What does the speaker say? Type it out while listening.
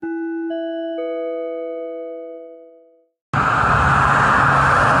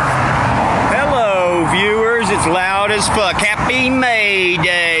as fuck. Happy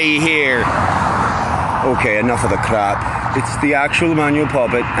Mayday here. Okay, enough of the crap. It's the actual manual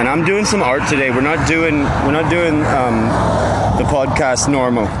puppet, and I'm doing some art today. We're not doing the podcast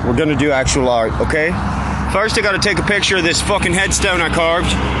normal. We're gonna do actual art, okay? First, I gotta take a picture of this fucking headstone I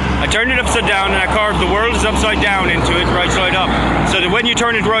carved. I turned it upside down and I carved the world is upside down into it, right side up. So that when you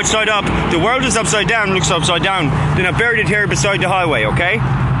turn it right side up, the world is upside down, looks upside down. Then I buried it here beside the highway, okay?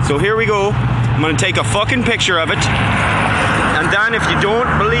 So here we go. I'm gonna take a fucking picture of it. And then if you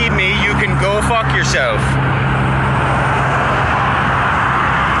don't believe me, you can go fuck yourself.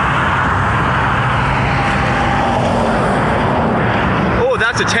 Oh,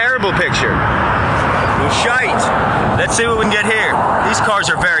 that's a terrible picture. Well, shite. Let's see what we can get here. These cars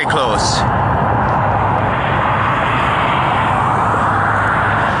are very close.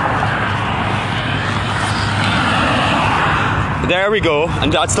 There we go,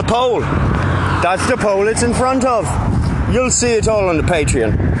 and that's the pole. That's the pole it's in front of. You'll see it all on the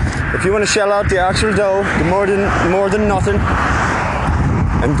Patreon. If you want to shell out the actual dough, the more than nothing,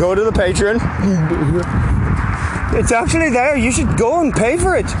 and go to the Patreon. It's actually there. You should go and pay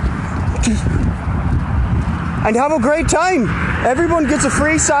for it. And have a great time. Everyone gets a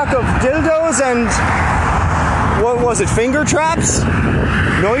free sack of dildos and, what was it, finger traps?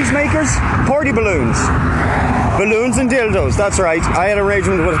 Noisemakers? Party balloons. Balloons and dildos, that's right. I had an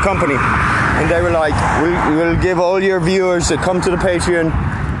arrangement with a company. And they were like, we will give all your viewers that come to the Patreon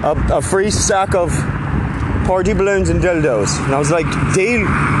a free sack of party balloons and dildos. And I was like, deal.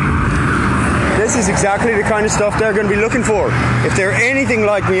 This is exactly the kind of stuff they're going to be looking for. If they're anything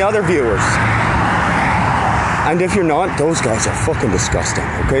like me other viewers. And if you're not, those guys are fucking disgusting,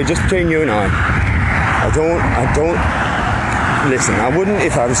 okay? Just between you and I don't, listen, I wouldn't,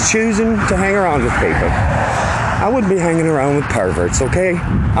 if I was choosing to hang around with people, I wouldn't be hanging around with perverts, okay?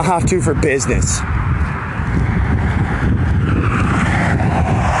 I have to for business.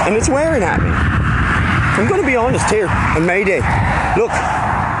 And it's wearing at me. I'm going to be honest here, on Mayday. Look,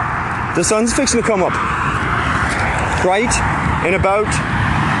 the sun's fixing to come up. Right? In about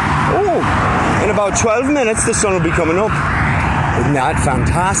 12 minutes, the sun will be coming up. Isn't that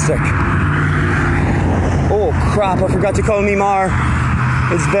fantastic? Oh, crap, I forgot to call me Mar.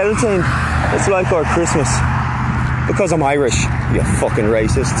 It's Beltane. It's like our Christmas. Because I'm Irish, you fucking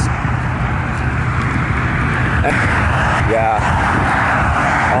racists. Yeah.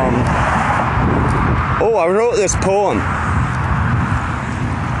 I wrote this poem.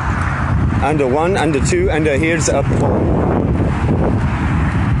 And a one, and a two, and a here's a poem.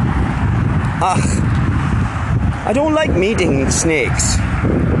 I don't like meeting snakes.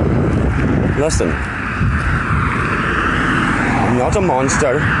 Listen. I'm not a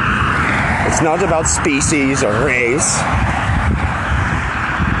monster. It's not about species or race.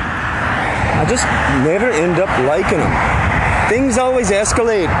 I just never end up liking them. Things always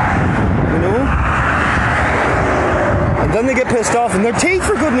escalate, you know? And then they get pissed off and their teeth,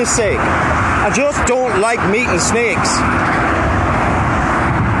 for goodness sake. I just don't like meeting snakes.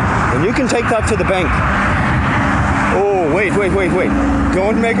 And you can take that to the bank. Oh, wait.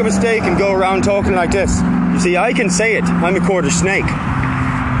 Don't make a mistake and go around talking like this. You see, I can say it. I'm a quarter snake.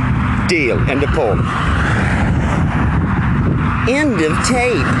 Deal. End of poem. End of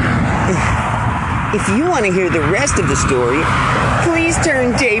tape. If you want to hear the rest of the story, please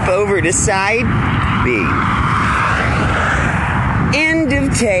turn tape over to side B. End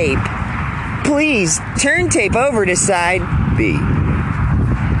of tape. Please turn tape over to side B.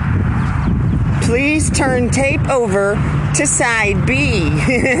 Please turn tape over to side B.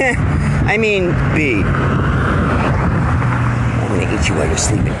 I mean B. I'm gonna eat you while you're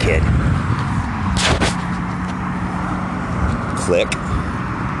sleeping, kid. Click.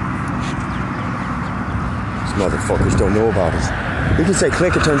 These motherfuckers don't know about it. You can say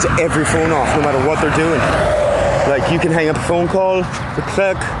click, it turns every phone off no matter what they're doing. Like, you can hang up a phone call with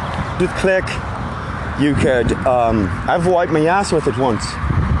click, with click. You could, I've wiped my ass with it once.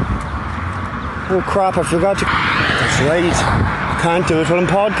 Oh crap, I forgot to... That's right. I can't do it while I'm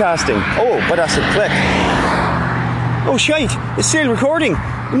podcasting. Oh, but I said click. Oh shite, it's still recording.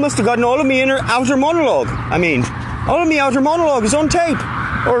 You must have gotten all of me outer monologue. I mean, all of me outer monologue is on tape.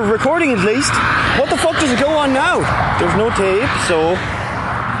 Or recording at least. What the fuck does it go on now? There's no tape, so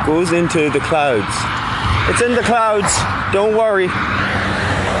it goes into the clouds. It's in the clouds, don't worry.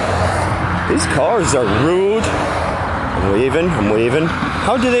 These cars are rude. I'm waving.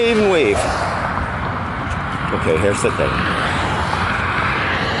 How do they even wave? Okay, here's the thing.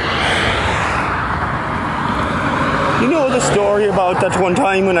 You know the story about that one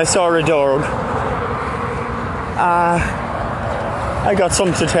time when I saw a dog? I got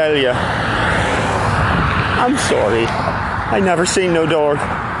something to tell you. I'm sorry. I never seen no dog.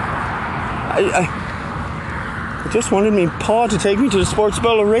 I just wanted me pa to take me to the Sports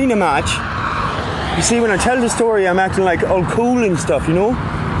Bell Arena match. You see, when I tell the story, I'm acting like all cool and stuff, you know?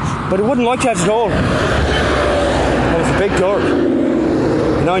 But it wasn't like that at all. That was a big dog.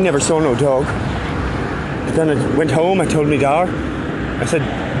 And I never saw no dog. But then I went home, I told me Dar. I said,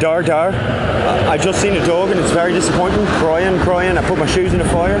 Dar, I just seen a dog and it's very disappointing. Crying. I put my shoes in the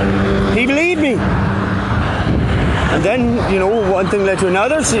fire. He believed me. And then, you know, one thing led to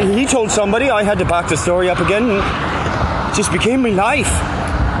another. So he told somebody, I had to back the story up again. And it just became my life.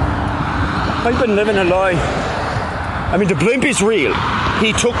 I've been living a lie. I mean, the blimp is real.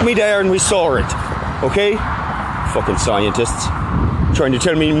 He took me there and we saw it. Okay? Fucking scientists. Trying to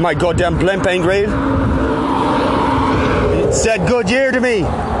tell me my goddamn blimp ain't real. It said Goodyear to me.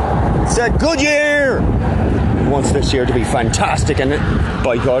 It said Goodyear. It wants this year to be fantastic, and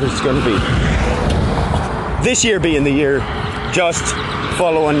by God, it's going to be. This year being the year just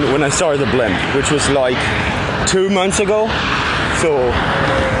following when I saw the blimp, which was like 2 months ago. So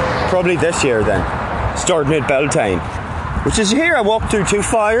probably this year then, starting at Beltane, which is here. I walked through 2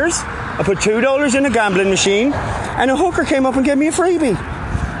 fires. I put $2 in a gambling machine, and a hooker came up and gave me a freebie.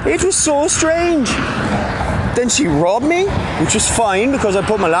 It was so strange. Then she robbed me, which was fine because I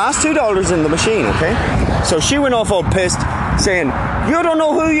put my last $2 in the machine, okay? So she went off all pissed, saying, you don't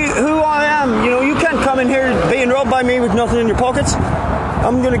know who I am. You know, you can't come in here being robbed by me with nothing in your pockets.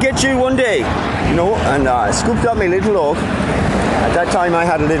 I'm going to get you one day. You know, and I scooped up my little dog. At that time, I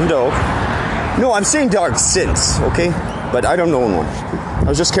had a little dog. No, I've seen dogs since, okay? But I don't own one. I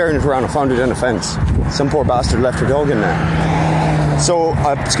was just carrying it around. I found it in a fence. Some poor bastard left her dog in there. So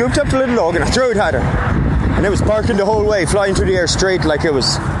I scooped up the little dog and I threw it at her. And it was barking the whole way, flying through the air straight like it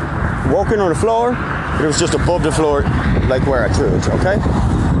was walking on the floor. But it was just above the floor, like where I threw it, okay?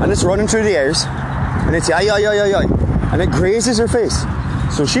 And it's running through the airs. And it's ay. And it grazes her face.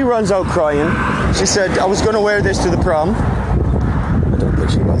 So she runs out crying. She said, I was going to wear this to the prom. I don't think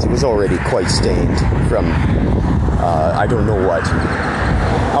she was. It was already quite stained from, I don't know what.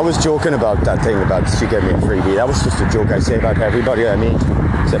 I was joking about that thing about she gave me a freebie. That was just a joke I say about everybody I meet,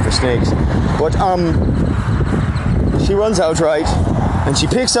 except for snakes. But she runs out, right, and she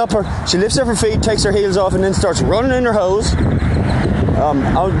lifts up her feet, takes her heels off, and then starts running in her hose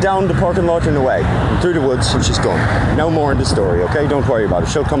out down the parking lot and away, and through the woods, and she's gone. No more in the story, okay? Don't worry about it.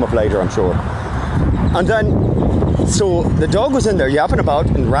 She'll come up later, I'm sure. And then, so the dog was in there yapping about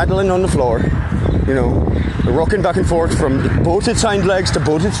and rattling on the floor, you know, rocking back and forth from both its hind legs to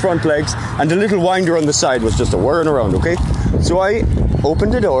both its front legs, and the little winder on the side was just a whirring around, okay? So I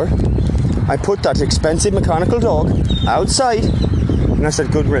opened the door, I put that expensive mechanical dog outside, and I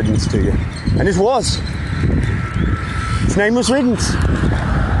said, good riddance to you. And it was. Its name was Riddance.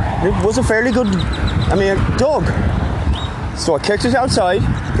 It was a fairly good, dog. So I kicked it outside,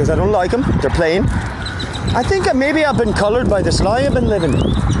 because I don't like them, they're plain. I think maybe I've been coloured by this lie I've been living.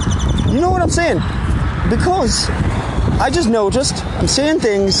 You know what I'm saying? Because I just noticed I'm saying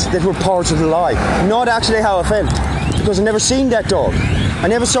things that were part of the lie, not actually how I felt. Because I never seen that dog. I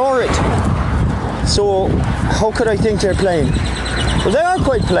never saw it. So how could I think they're plain? Well, they are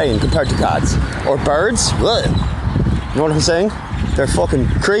quite plain compared to cats. Or birds. Ugh. You know what I'm saying? They're fucking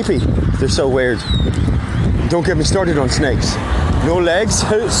creepy. They're so weird. Don't get me started on snakes. No legs,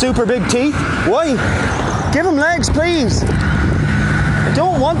 super big teeth. Why? Give them legs, please. I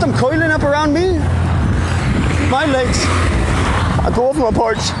don't want them coiling up around me. My legs. I go over my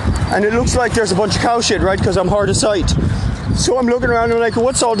porch and it looks like there's a bunch of cow shit, right? Because I'm hard of sight. So I'm looking around and I'm like,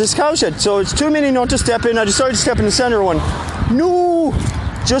 what's all this cow shit? So it's too many not to step in. I decided to step in the center one. No!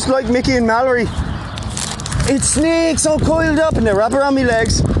 Just like Mickey and Mallory. It's snakes all coiled up and they wrap around my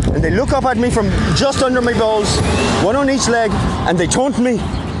legs and they look up at me from just under my balls, one on each leg, and they taunt me.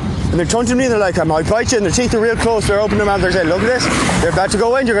 And they're taunting me and they're like, I might bite you, and their teeth are real close. They're opening their mouth, they're saying, look at this, they're about to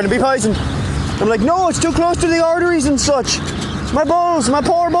go in, you're going to be poisoned. I'm like, no, it's too close to the arteries and such. My balls, my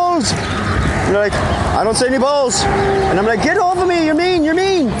poor balls. And they're like, I don't see any balls. And I'm like, get off of me, you're mean.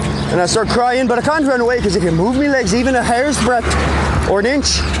 And I start crying, but I can't run away because if you move my legs even a hair's breadth or an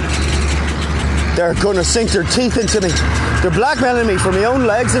inch, they're going to sink their teeth into me. They're blackmailing me for my own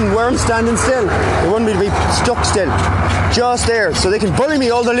legs and where I'm standing still. They want me to be stuck still, just there, so they can bully me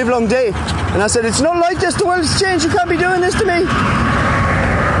all the live long day. And I said, it's not like this, the world's changed, you can't be doing this to me.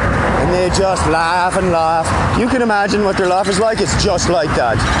 And they just laugh and laugh. You can imagine what their laugh is like, it's just like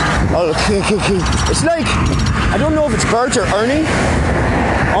that. Oh, it's like, I don't know if it's Bert or Ernie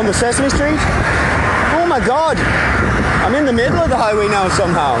on the Sesame Street. Oh my God. I'm in the middle of the highway now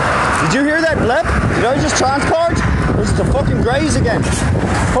somehow. Did you hear that blip? Did I just transport? This is the fucking greys again.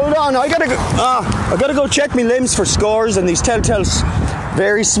 Hold on, I gotta go check my limbs for scars and these telltale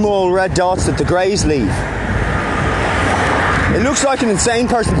very small red dots that the greys leave. It looks like an insane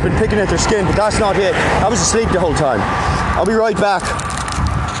person's been picking at their skin, but that's not it. I was asleep the whole time. I'll be right back.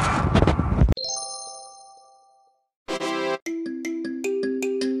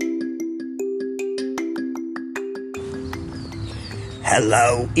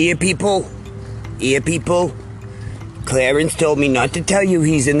 Hello, ear people? Ear people? Clarence told me not to tell you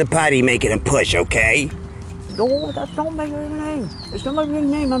he's in the potty making a push, okay? No, that's not my real name. It's not my real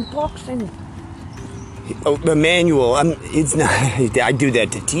name. I'm boxing. Oh, Emmanuel, it's not. I do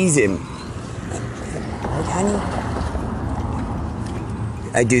that to tease him. Right, honey?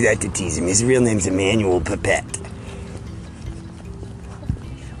 I do that to tease him. His real name's Emmanuel Pipette.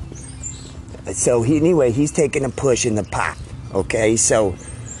 So he's taking a push in the pot. Okay, so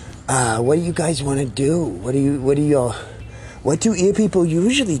what do you guys want to do? What do ear people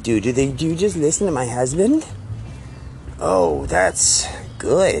usually do? Do you just listen to my husband? Oh, that's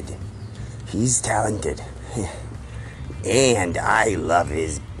good. He's talented. And I love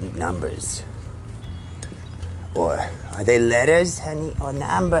his numbers. Or are they letters, honey, or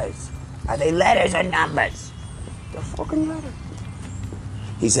numbers? Are they letters or numbers? They're fucking letters.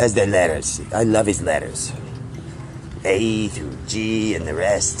 He says they're letters. I love his letters. A through G and the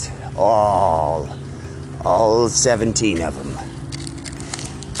rest. All 17 of them.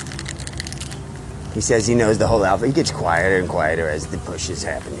 He says he knows the whole alphabet. He gets quieter and quieter as the push is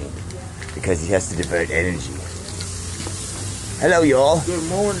happening because he has to divert energy. Hello, y'all. Good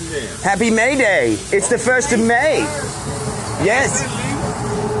morning, then. Happy Mayday. It's the 1st of May. Yes.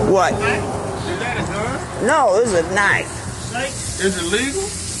 What? Is that a gun? No, it was a knife. Is it legal?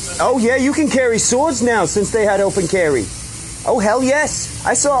 Oh, yeah, you can carry swords now since they had open carry. Oh, hell yes.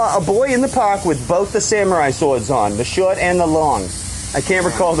 I saw a boy in the park with both the samurai swords on, the short and the long. I can't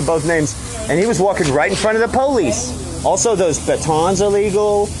recall the both names. And he was walking right in front of the police. Also, those batons are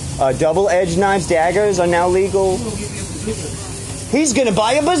legal. Double-edged knives, daggers are now legal. He's going to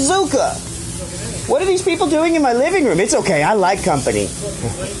buy a bazooka. What are these people doing in my living room? It's okay. I like company.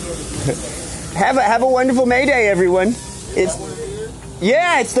 Have a wonderful Mayday, everyone.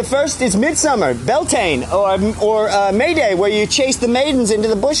 It's the first. It's midsummer, Beltane, or Mayday, where you chase the maidens into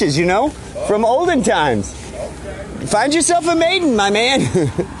the bushes. You know, from olden times. Find yourself a maiden, my man.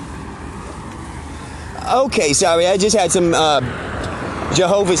 Okay, sorry, I just had some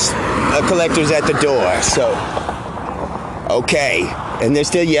Jehovah's collectors at the door. So, okay, and they're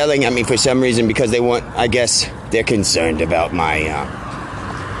still yelling at me for some reason because they want. I guess they're concerned about my.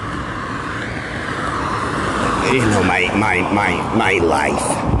 My life.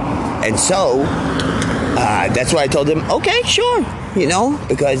 And so, that's why I told them, okay, sure,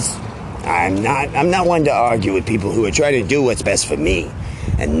 because I'm not one to argue with people who are trying to do what's best for me.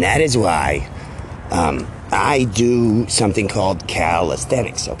 And that is why, I do something called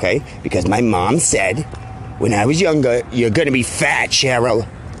calisthenics, okay? Because my mom said, when I was younger, you're gonna be fat, Cheryl.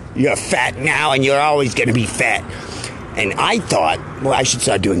 You're fat now and you're always gonna be fat. And I thought, well, I should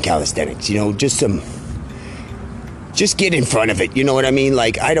start doing calisthenics, just get in front of it, you know what I mean?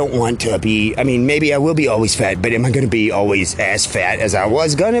 Like, I don't want to be, maybe I will be always fat, but am I going to be always as fat as I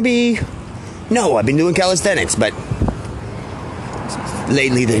was going to be? No, I've been doing calisthenics, but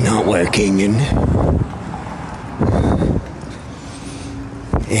lately they're not working,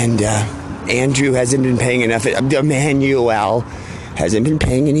 and Andrew hasn't been paying enough, Emmanuel hasn't been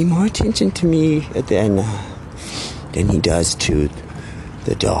paying any more attention to me than he does to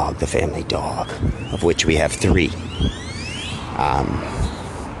the dog, the family dog, of which we have 3.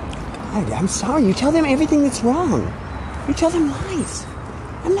 God, I'm sorry. You tell them everything that's wrong. You tell them lies.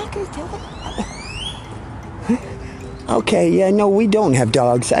 I'm not going to tell them. Okay, yeah, no, we don't have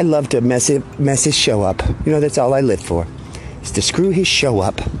dogs. I love to mess his show up. That's all I live for. Is to screw his show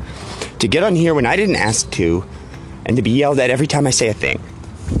up. To get on here when I didn't ask to. And to be yelled at every time I say a thing.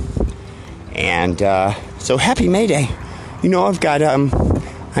 And, so happy Mayday. I've got,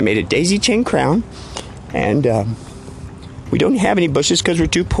 I made a daisy chain crown, and we don't have any bushes because we're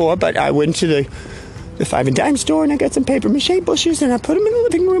too poor, but I went to the 5 and dime store and I got some paper mache bushes and I put them in the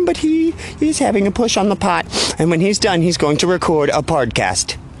living room, but he's having a push on the pot, and when he's done, he's going to record a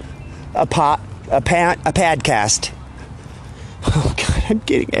podcast. A padcast. Oh, God, I'm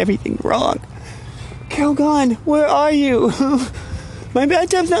getting everything wrong. Calgon, where are you? My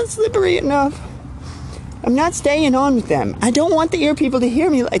bathtub's not slippery enough. I'm not staying on with them. I don't want the ear people to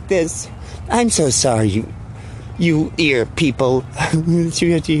hear me like this. I'm so sorry, you ear people.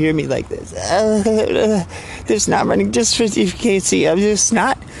 You have to hear me like this. There's not running, just for, if you can't see, I'm just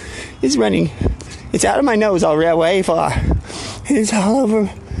snot is running It's out of my nose already, way far. It's all over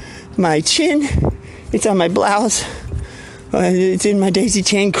my chin. It's on my blouse. It's in my daisy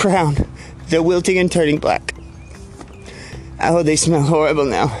chain crown. They're wilting and turning black. Oh, they smell horrible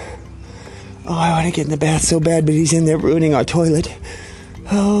now. Oh, I want to get in the bath so bad, but he's in there ruining our toilet.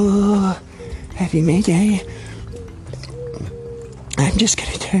 Oh, happy Mayday. I'm just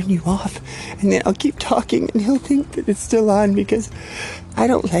going to turn you off, and then I'll keep talking, and he'll think that it's still on, because I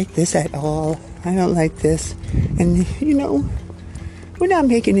don't like this at all. I don't like this. And, you know, we're not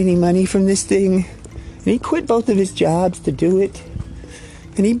making any money from this thing. And he quit both of his jobs to do it.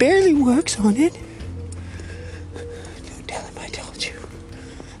 And he barely works on it. Don't tell him I told you.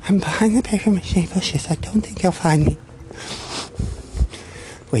 I'm behind the paper mache bushes. I don't think he'll find me.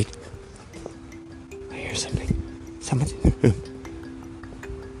 Wait. I hear something. Someone's in the room.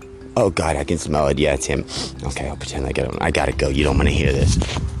 Oh, God, I can smell it. Yeah, it's him. Okay, I'll pretend I get him. I gotta go. You don't want to hear this.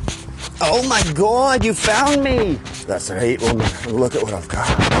 Oh, my God, you found me. That's right, woman. Look at what I've got.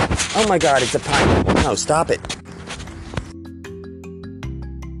 Oh, my God, it's a pineapple. No, stop it.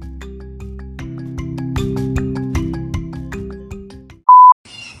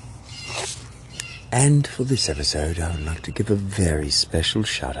 And for this episode, I would like to give a very special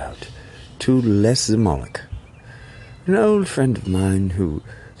shout out to Les Zamolic, an old friend of mine who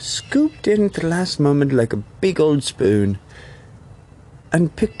scooped in at the last moment like a big old spoon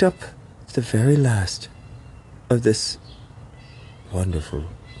and picked up the very last of this wonderful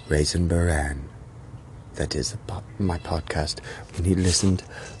Raisin Bran that is my podcast, when he listened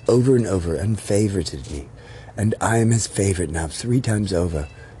over and over and favorited me. And I am his favorite now 3 times over.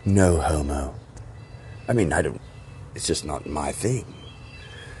 No homo. I mean, it's just not my thing.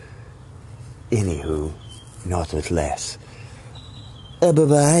 Anywho, not with less.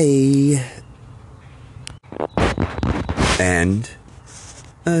 Bye-bye. And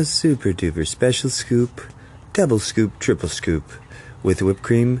a super duper special scoop, double scoop, triple scoop, with whipped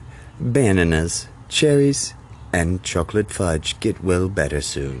cream, bananas, cherries, and chocolate fudge. Get well better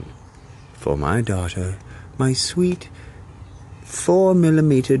soon. For my daughter, my sweet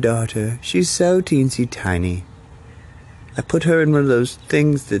 4mm daughter. She's so teensy tiny. I put her in one of those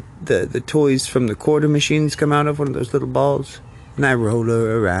things that the toys from the quarter machines come out of, one of those little balls. And I roll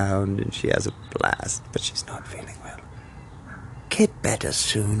her around and she has a blast, but she's not feeling well. Get better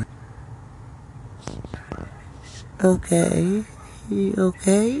soon. Okay.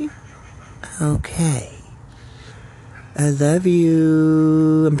 Okay? Okay. I love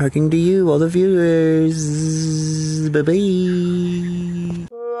you. I'm talking to you, all the viewers. Bye-bye.